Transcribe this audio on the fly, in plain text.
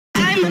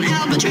I'm an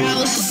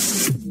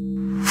albatross. I'm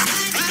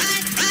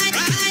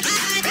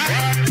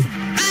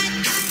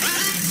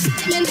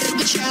an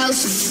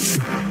albatross.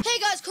 Hey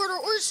guys, Carter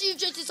or Steve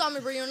JT saw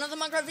me bring you another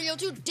Minecraft video.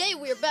 Today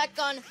we are back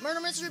on Murder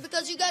Mystery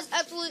because you guys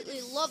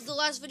absolutely loved the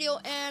last video,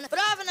 but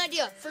I have an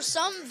idea. For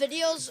some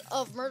videos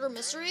of Murder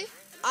Mystery,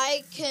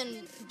 I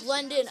can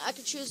blend in. I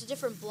could choose a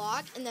different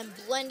block and then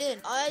blend in.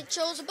 I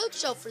chose a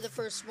bookshelf for the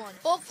first one.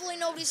 Hopefully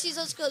nobody sees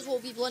us because we'll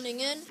be blending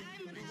in.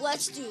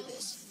 Let's do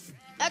this.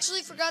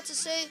 Actually, forgot to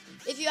say,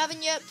 if you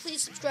haven't yet,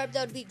 please subscribe.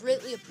 That would be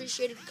greatly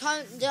appreciated.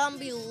 Comment down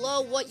below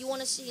what you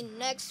want to see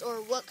next or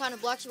what kind of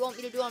blocks you want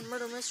me to do on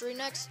Murder Mystery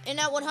next. And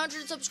at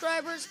 100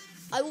 subscribers,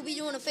 I will be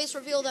doing a face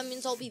reveal. That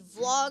means I'll be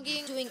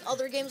vlogging, doing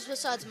other games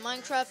besides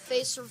Minecraft,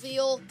 face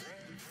reveal,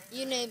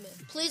 you name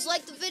it. Please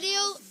like the video,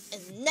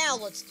 and now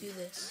let's do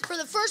this. For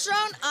the first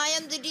round, I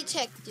am the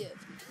detective.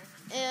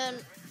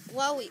 And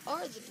while we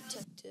are the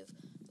detective,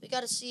 we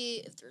gotta see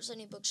if there's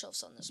any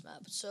bookshelves on this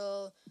map.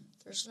 So,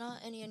 there's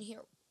not any in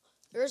here.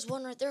 There is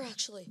one right there,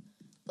 actually.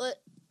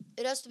 But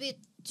it has to be a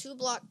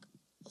 2-block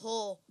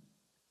hole.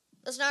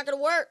 That's not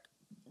gonna work.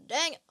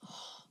 Dang it.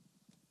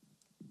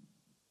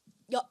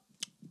 Yup.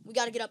 We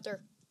gotta get up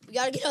there. We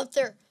gotta get up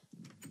there.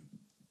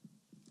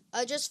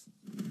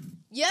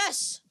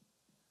 Yes!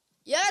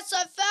 Yes,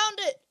 I found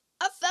it!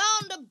 I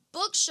found a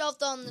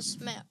bookshelf on this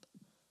map.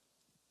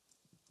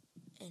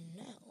 And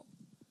now,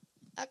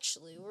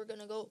 actually, we're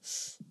gonna go...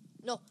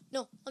 No,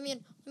 let me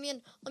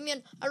in.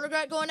 I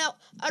regret going out.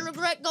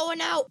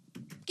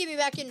 Get me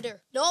back in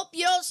there. Nope,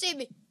 you don't see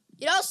me.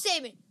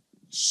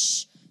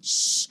 Shh.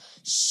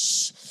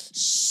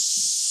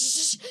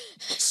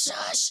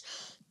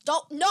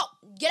 No,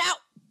 get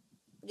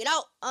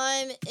out.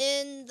 I'm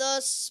in the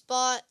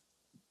spot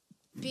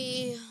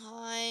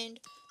behind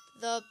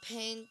the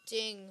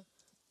painting.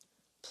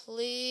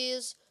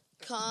 Please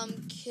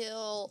come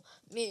kill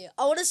me.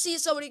 I want to see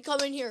somebody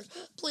come in here.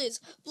 Please.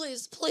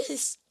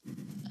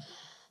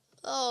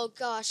 Oh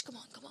gosh, come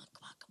on.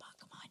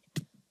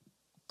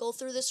 Go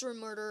through this room,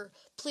 murderer.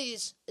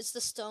 Please, it's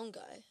the stone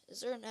guy. Is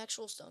there an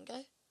actual stone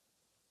guy?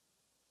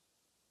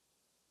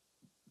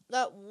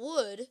 That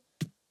wood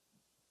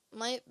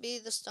might be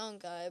the stone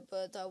guy,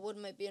 but that wood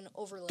might be an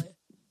overlay.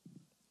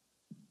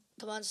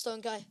 Come on,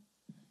 stone guy.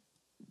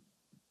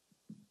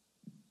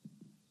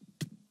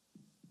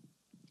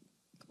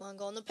 Come on,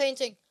 go in the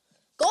painting.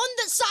 Go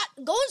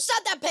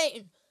inside that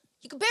painting.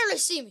 You can barely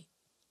see me.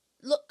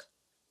 Look.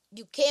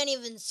 You can't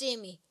even see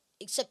me,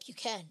 except you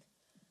can.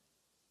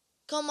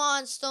 Come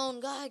on, stone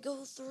guy,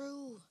 go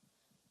through.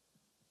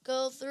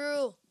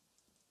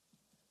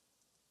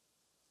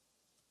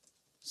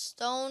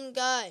 Stone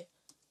guy,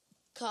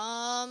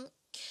 come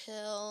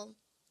kill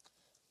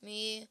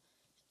me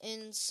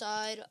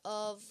inside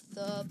of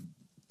the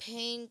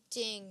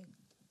painting,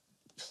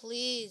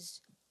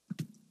 please.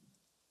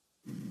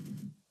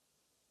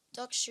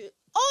 Duck shoot.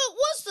 Oh, it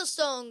was the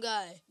stone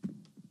guy.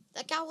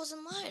 That guy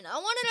wasn't lying. I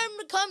wanted him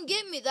to come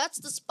get me. That's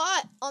the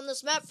spot on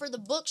this map for the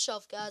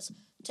bookshelf, guys.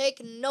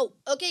 Take note.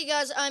 Okay,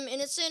 guys, I'm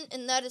innocent,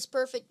 and that is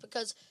perfect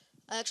because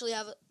I actually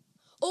have a...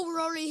 Oh, we're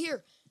already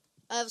here.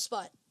 I have a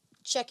spot.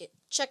 Check it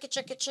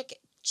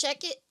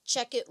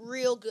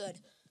real good.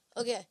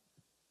 Okay.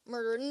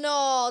 Murderer.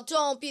 No,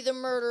 don't be the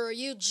murderer,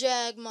 you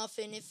jag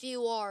muffin, if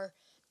you are.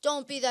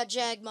 Don't be that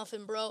jag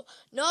muffin, bro.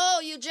 No,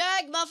 you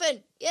jag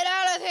muffin. Get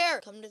out of here.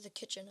 Come to the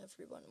kitchen,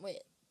 everyone.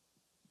 Wait.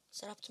 Is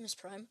that Optimus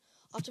Prime?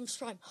 Optimus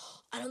Prime.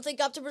 I don't think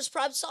Optimus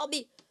Prime saw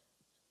me.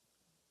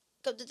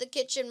 Come to the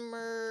kitchen,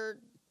 murderer.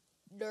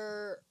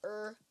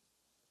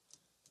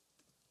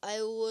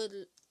 I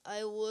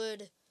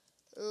would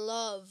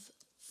love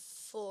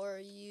for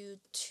you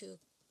to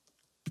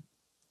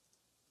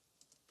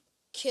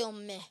kill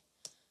me.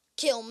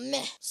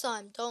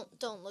 Slime,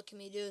 don't look at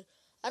me, dude.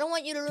 I don't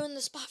want you to ruin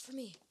the spot for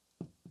me.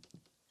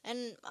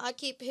 And I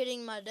keep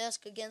hitting my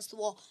desk against the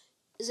wall.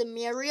 Is it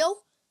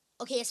Mario?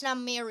 Okay, it's not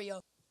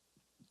Mario.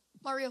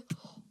 Mario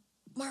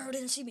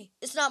didn't see me.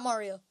 It's not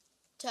Mario.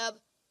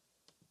 Tab.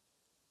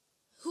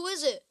 Who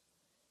is it?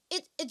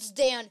 It's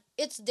Dan.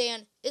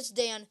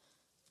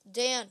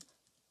 Dan,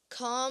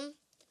 come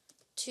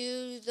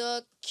to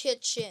the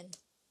kitchen.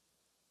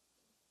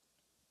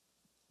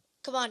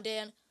 Come on,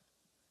 Dan.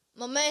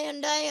 My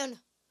man, Dan.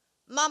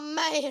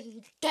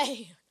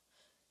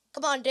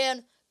 Come on,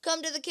 Dan.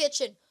 Come to the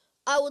kitchen.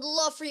 I would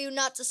love for you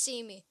not to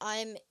see me.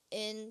 I'm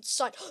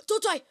inside.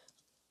 Don't die!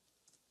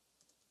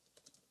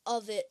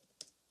 Of it.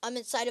 I'm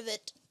inside of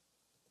it.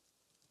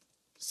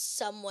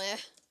 Somewhere.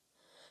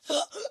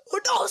 Oh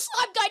no,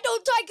 slime guy,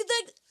 don't die,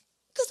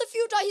 because if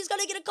you die, he's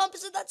gonna get a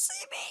compass and not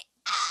see me.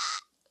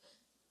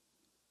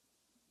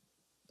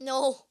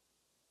 No.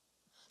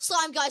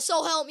 Slime guy,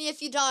 so help me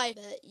if you die.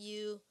 Bet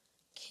you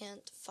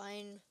can't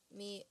find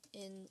me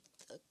in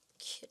the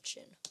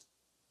kitchen.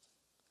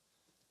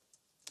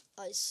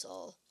 I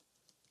saw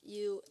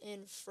you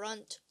in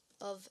front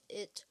of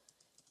it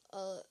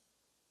a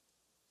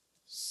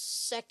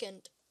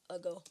second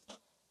ago.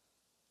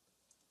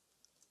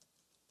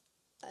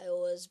 I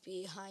was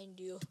behind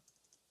you.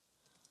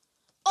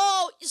 Oh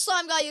No,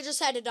 slime guy, you just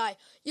had to die.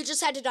 You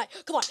just had to die.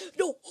 Come on.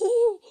 No.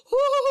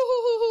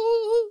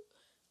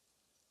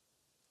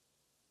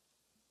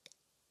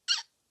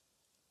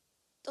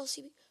 Don't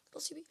see me.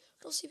 Don't see me.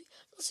 Don't see me.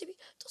 Don't see me.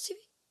 Don't see me.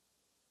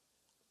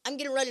 I'm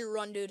getting ready to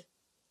run, dude.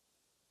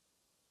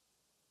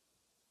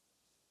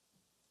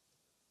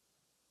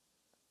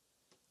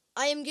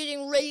 I am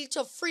getting ready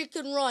to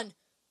freaking run.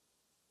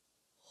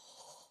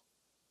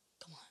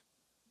 Come on.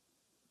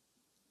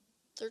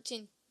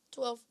 13,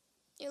 12,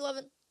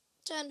 11,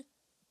 10,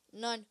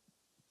 9,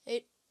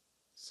 8,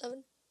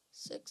 7,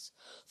 6,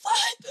 5,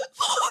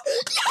 4.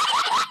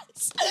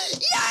 Yes!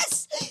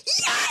 Yes!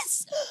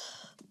 Yes!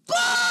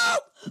 Boom!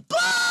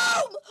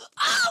 Boom!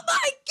 Oh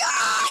my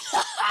god!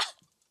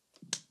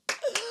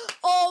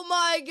 Oh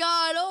my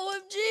god!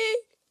 OMG!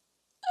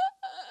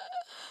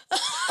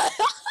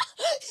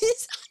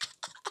 He's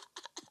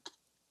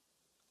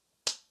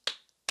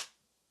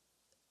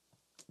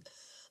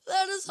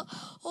that is,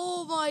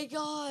 oh my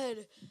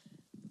god.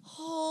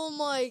 Oh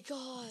my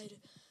god.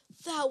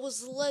 That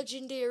was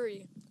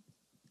legendary.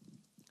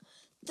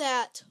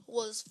 That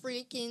was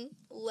freaking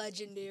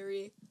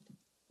legendary.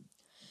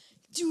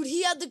 Dude,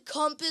 he had the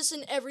compass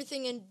and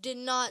everything and did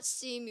not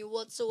see me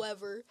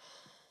whatsoever.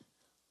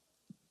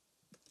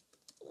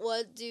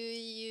 What do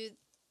you...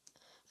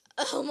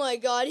 Oh my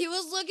god, he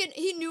was looking,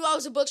 he knew I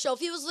was a bookshelf.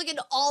 He was looking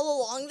all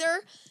along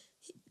there.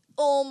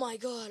 Oh my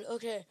god,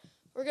 okay.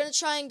 We're gonna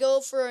try and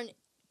go for a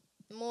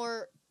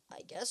more,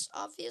 I guess,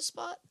 obvious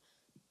spot.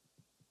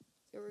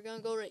 Okay, we're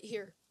gonna go right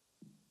here.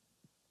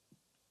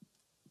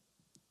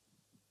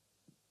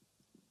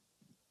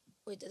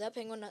 Wait, did that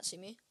penguin not see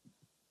me?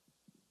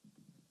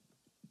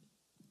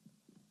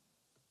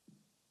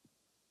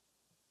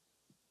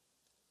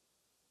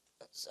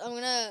 So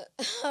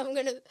I'm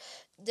gonna,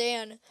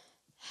 Dan,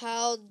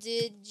 how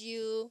did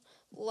you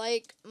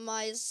like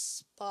my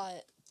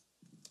spot?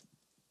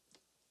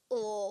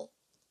 Oh.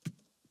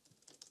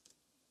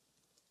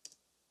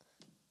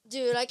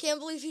 Dude, I can't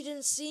believe he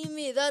didn't see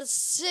me. That's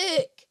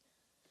sick.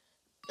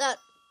 That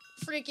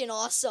freaking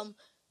awesome.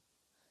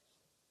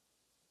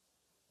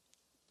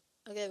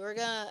 Okay, we're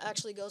gonna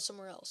actually go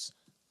somewhere else.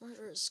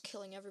 Murder is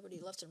killing everybody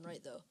left and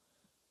right, though.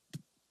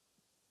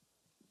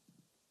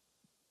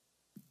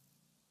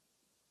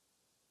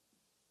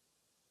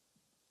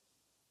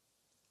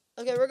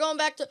 Okay, we're going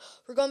back to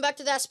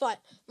that spot.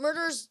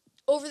 Murder's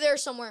over there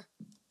somewhere.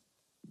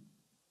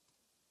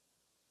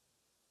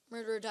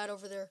 Murderer died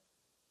over there.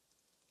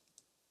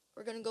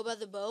 We're gonna go by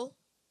the bow.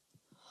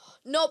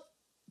 Nope.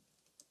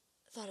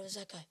 I thought it was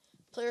that guy.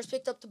 Players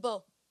picked up the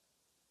bow.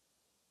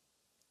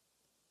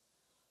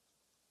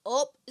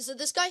 Oh, is it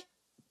this guy?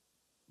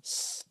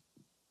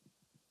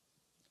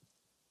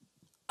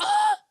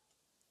 Ah!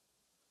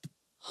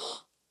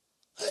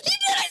 He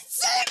didn't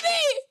see me!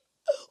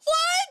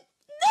 What?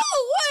 No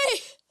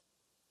way!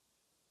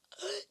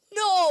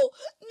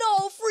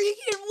 No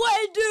freaking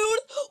way, dude!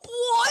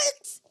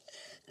 What?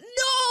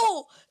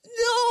 No!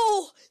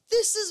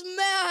 This is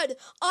mad!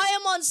 I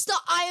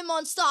am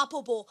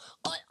unstoppable!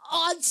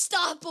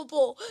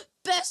 Unstoppable!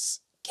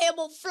 Best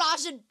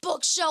camouflaging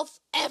bookshelf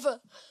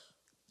ever!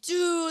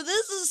 Dude,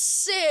 this is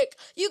sick!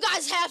 You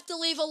guys have to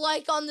leave a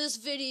like on this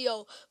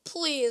video,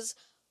 please.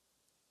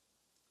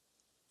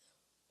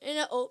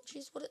 And oh,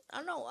 jeez, I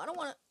don't know. I don't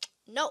want to.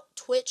 No,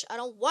 Twitch, I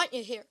don't want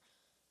you here.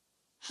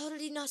 How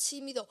did he not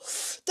see me though?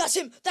 That's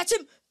him! That's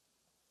him!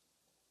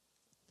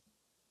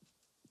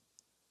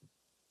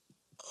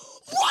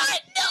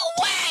 What?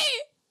 No way!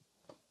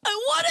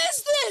 And what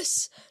is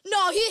this?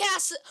 No,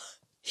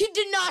 he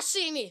did not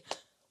see me.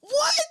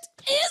 What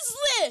is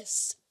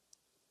this?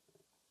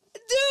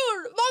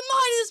 Dude, my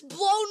mind is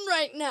blown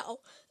right now.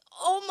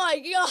 Oh my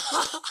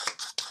god.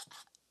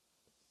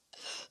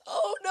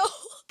 Oh no.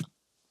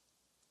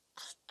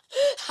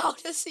 How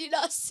does he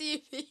not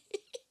see me?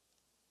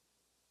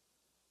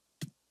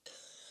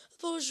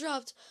 Bow's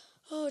dropped.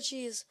 Oh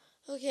jeez.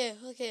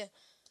 Okay.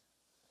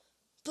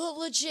 But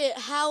legit,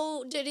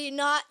 how did he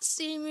not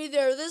see me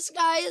there? This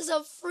guy is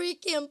a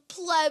freaking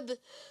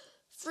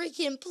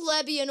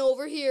plebeian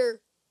over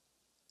here.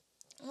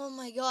 Oh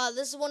my god,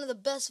 this is one of the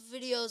best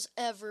videos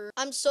ever.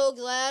 I'm so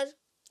glad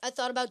I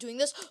thought about doing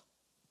this.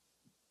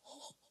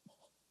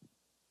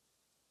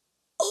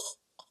 Oh.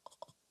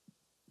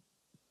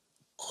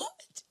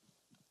 What?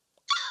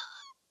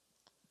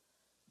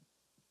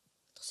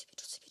 Don't see me.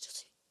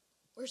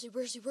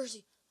 Where is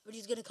he? But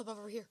he's gonna come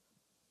over here.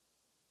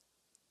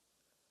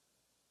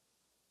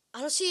 I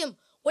don't see him.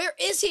 Where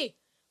is he?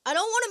 I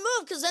don't want to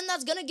move because then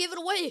that's gonna give it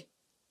away.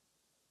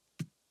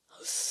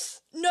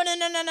 No.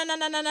 Don't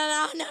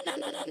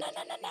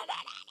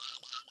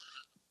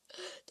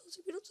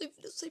see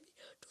me.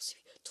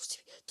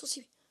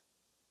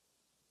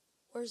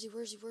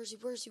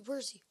 Where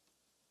is he?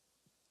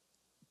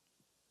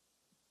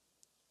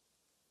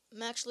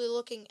 I'm actually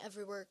looking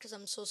everywhere because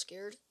I'm so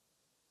scared.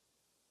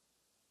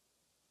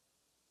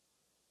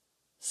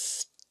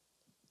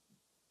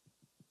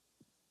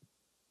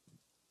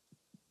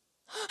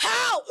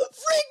 How?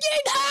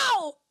 Freaking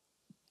how?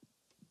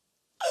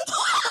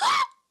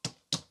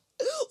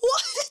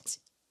 What?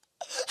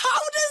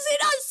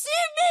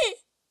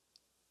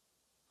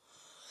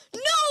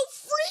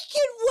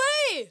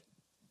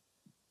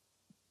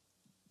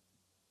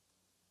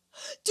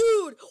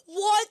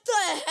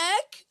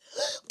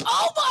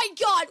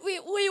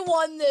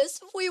 won this.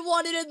 We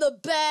won it in the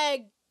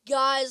bag,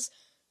 guys.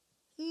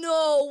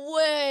 No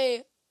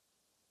way.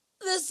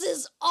 This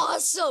is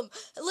awesome.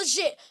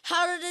 Legit.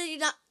 How did he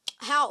not?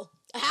 How?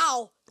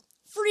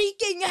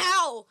 Freaking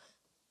how?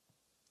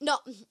 No.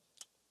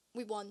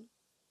 We won.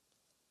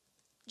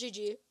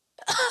 GG.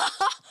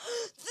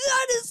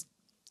 That is...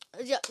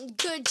 Yeah,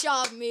 good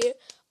job, me.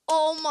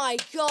 Oh my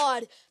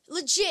god.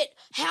 Legit,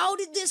 how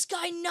did this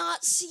guy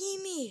not see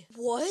me?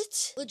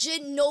 What?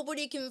 Legit,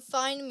 nobody can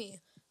find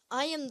me.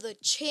 I am the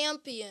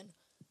champion.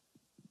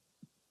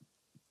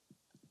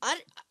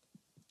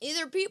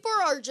 Either people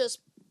are just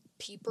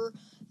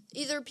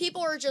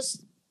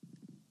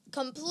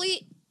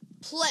complete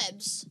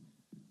plebs,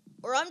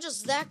 or I'm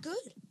just that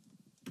good.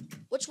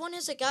 Which one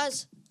is it,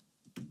 guys?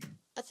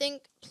 I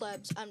think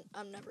plebs.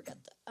 I'm never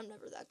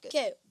that good.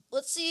 Okay,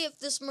 let's see if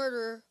this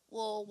murderer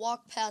will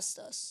walk past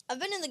us. I've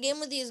been in the game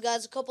with these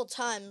guys a couple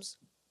times,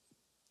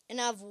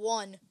 and I've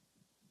won.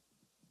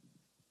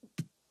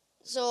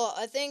 So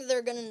I think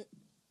they're gonna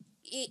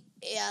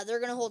they're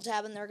gonna hold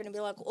tab, and they're gonna be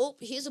like, oh,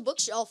 he's a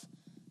bookshelf.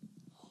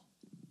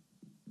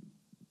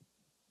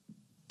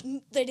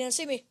 They didn't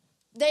see me.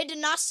 They did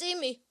not see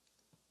me.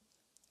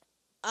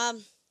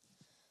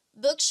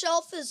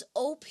 Bookshelf is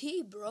OP,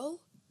 bro.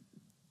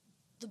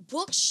 The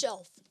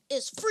bookshelf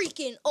is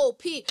freaking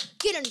OP.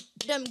 Getting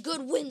them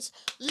good wins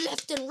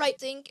left and right. I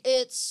think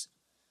it's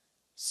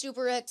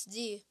Super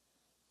XD.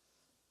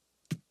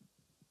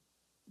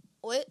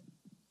 What?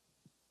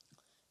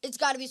 It's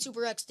gotta be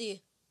Super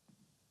XD.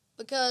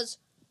 Because,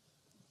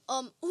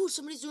 ooh,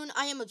 somebody's doing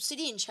I Am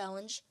Obsidian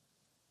challenge.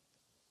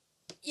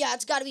 Yeah,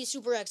 it's gotta be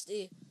Super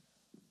XD.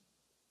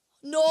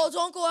 No,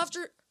 don't go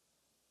after...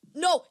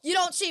 No, you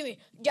don't see me.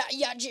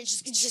 Yeah,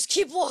 just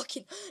keep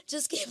walking.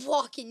 Just keep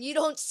walking. You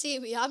don't see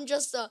me. I'm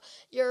just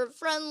your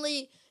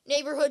friendly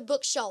neighborhood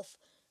bookshelf.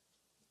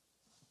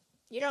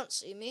 You don't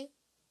see me.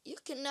 You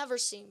can never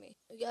see me.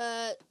 We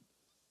got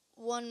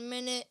 1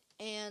 minute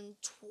and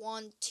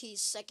 20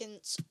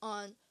 seconds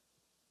on.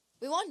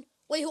 We won.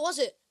 Wait, who was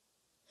it?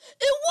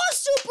 It was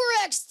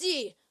Super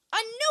XD.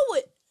 I knew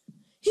it.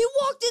 He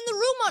walked in the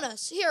room on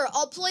us. Here,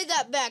 I'll play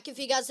that back if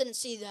you guys didn't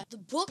see that. The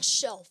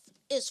bookshelf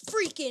is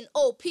freaking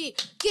OP.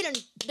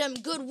 Getting them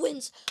good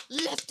wins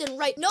left and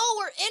right. No,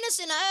 we're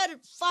innocent. I had a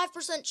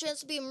 5% chance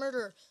to be a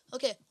murderer.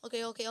 Okay.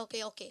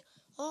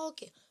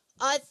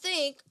 I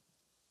think,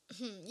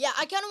 yeah,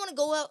 I kind of want to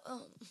go out.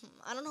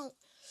 I don't know.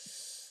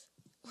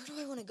 Where do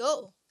I want to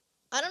go?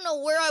 I don't know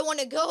where I want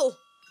to go.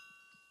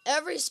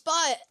 Every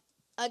spot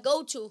I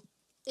go to,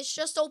 it's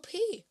just OP.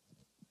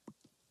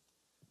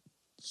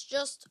 It's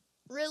just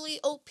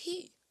really OP.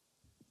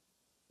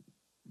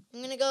 I'm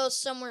going to go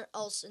somewhere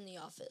else in the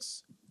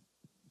office.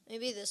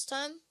 Maybe this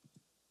time,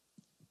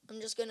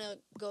 I'm just going to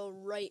go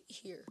right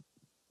here.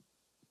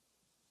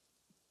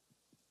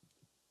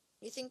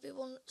 You think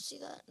people see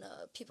that?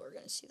 No, people are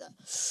going to see that.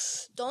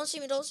 Don't see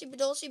me, don't see me,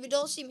 don't see me,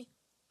 don't see me.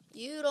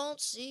 You don't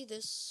see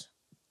this.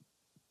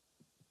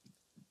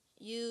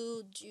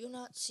 You do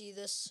not see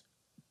this.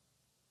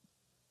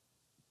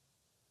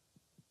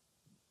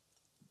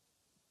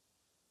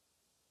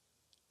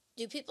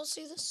 Do people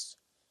see this?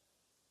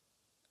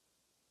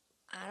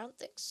 I don't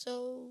think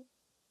so.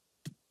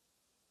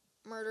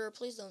 Murderer,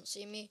 please don't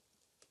see me.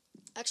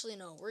 Actually,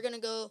 no. We're gonna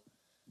go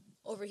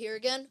over here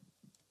again.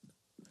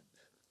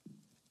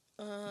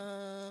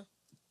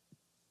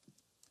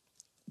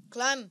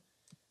 Climb.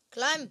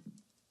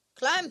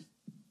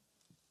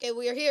 Okay,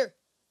 we are here.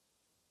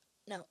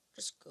 Now,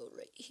 just go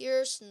right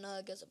here.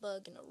 Snug as a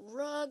bug in a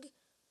rug.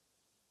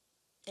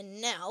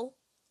 And now,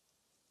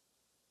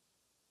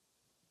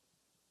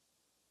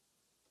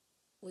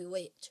 we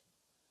wait.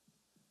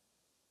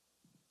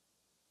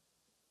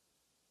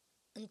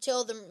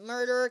 Until the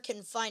murderer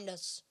can find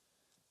us.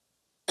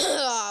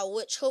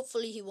 Which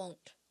hopefully he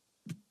won't.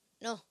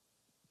 No.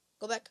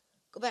 Go back.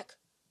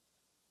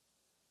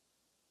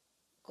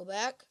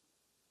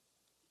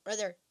 Right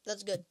there.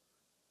 That's good.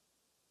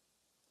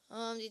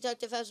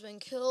 Detective has been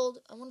killed.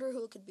 I wonder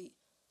who it could be.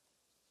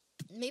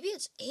 Maybe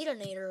it's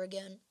Aidanator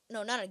again.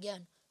 No, not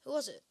again. Who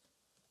was it?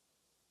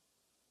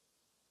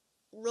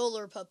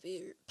 Roller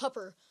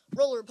Pupper.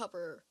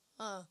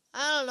 I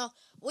don't know.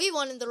 We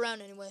won in the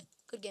round anyway.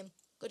 Good game.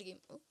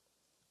 Ooh.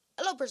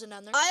 Hello, person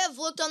down there. I have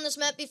looked on this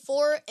map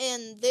before,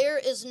 and there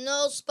is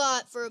no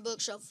spot for a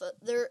bookshelf.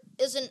 There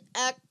isn't,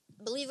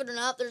 believe it or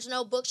not, there's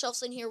no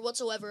bookshelves in here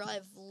whatsoever.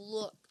 I've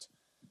looked.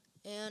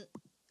 And...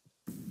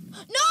 No, I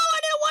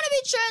didn't want to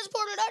be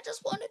transported. I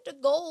just wanted the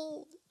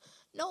gold.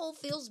 No,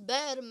 feels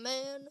bad,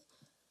 man.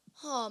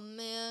 Oh,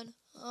 man.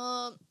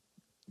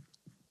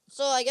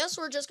 So I guess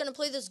we're just going to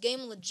play this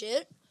game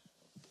legit.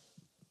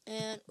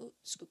 And, ooh,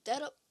 scoop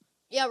that up.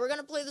 Yeah, we're going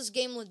to play this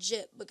game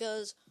legit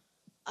because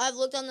I've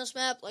looked on this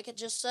map, like I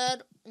just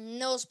said,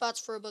 no spots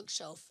for a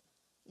bookshelf.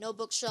 No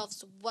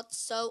bookshelves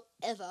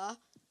whatsoever.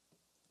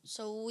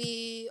 So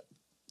we...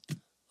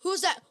 Who's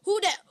that? Who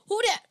that?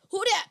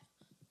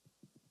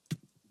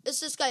 Is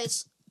this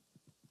guy's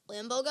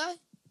Lambo guy?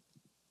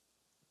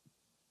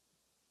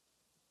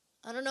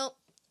 I don't know.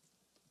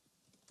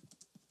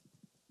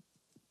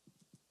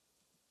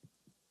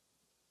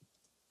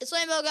 It's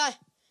Rainbow Guy.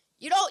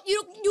 You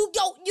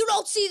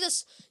don't see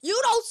this. You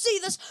don't see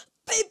this.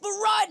 People,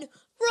 run!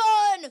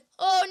 Run!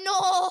 Oh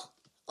no!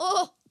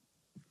 Oh.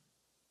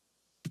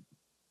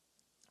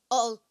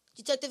 Uh-oh.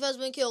 Detective has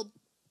been killed.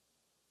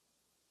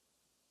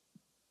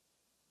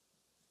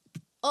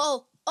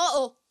 Uh-oh.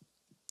 Uh-oh.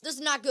 This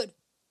is not good.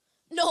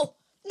 No.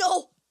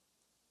 No.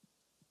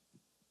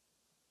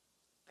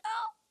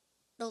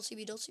 Don't see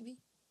me. Don't see me.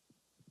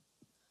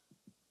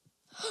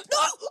 No!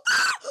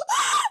 Ah!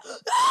 Ah!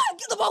 Ah!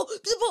 Get the ball!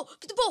 Get the ball!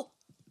 Get the ball!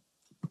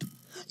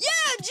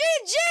 Yeah!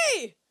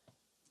 GG!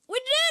 We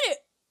did it!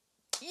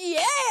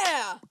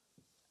 Yeah!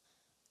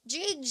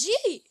 GG!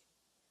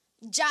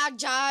 Ja,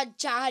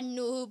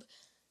 noob.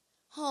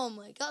 Oh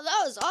my god,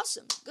 that was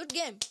awesome. Good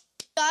game.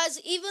 Guys,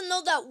 even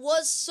though that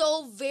was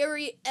so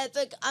very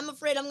epic, I'm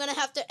afraid I'm gonna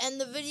have to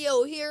end the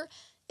video here.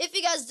 If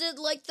you guys did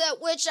like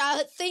that, which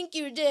I think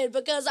you did,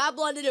 because I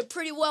blended it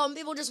pretty well and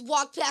people just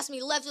walked past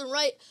me left and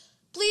right,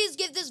 please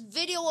give this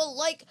video a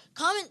like,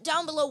 comment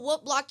down below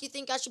what block you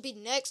think I should be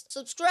next,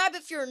 subscribe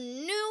if you're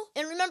new,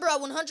 and remember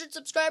at 100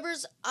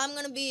 subscribers, I'm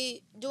going to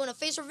be doing a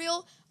face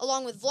reveal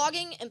along with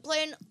vlogging and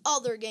playing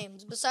other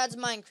games besides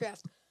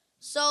Minecraft.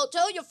 So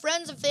tell your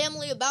friends and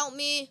family about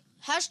me.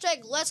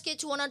 Hashtag let's get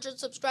to 100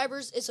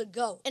 subscribers is a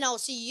go. And I will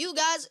see you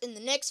guys in the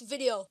next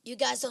video. You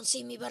guys don't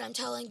see me, but I'm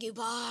telling you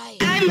bye.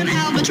 I'm an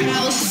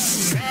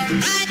albatross.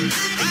 I'm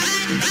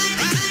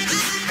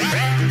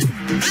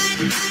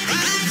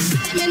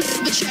an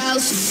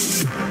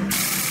albatross.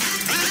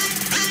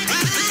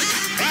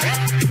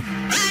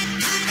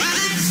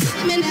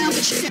 I'm an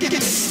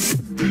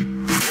albatross.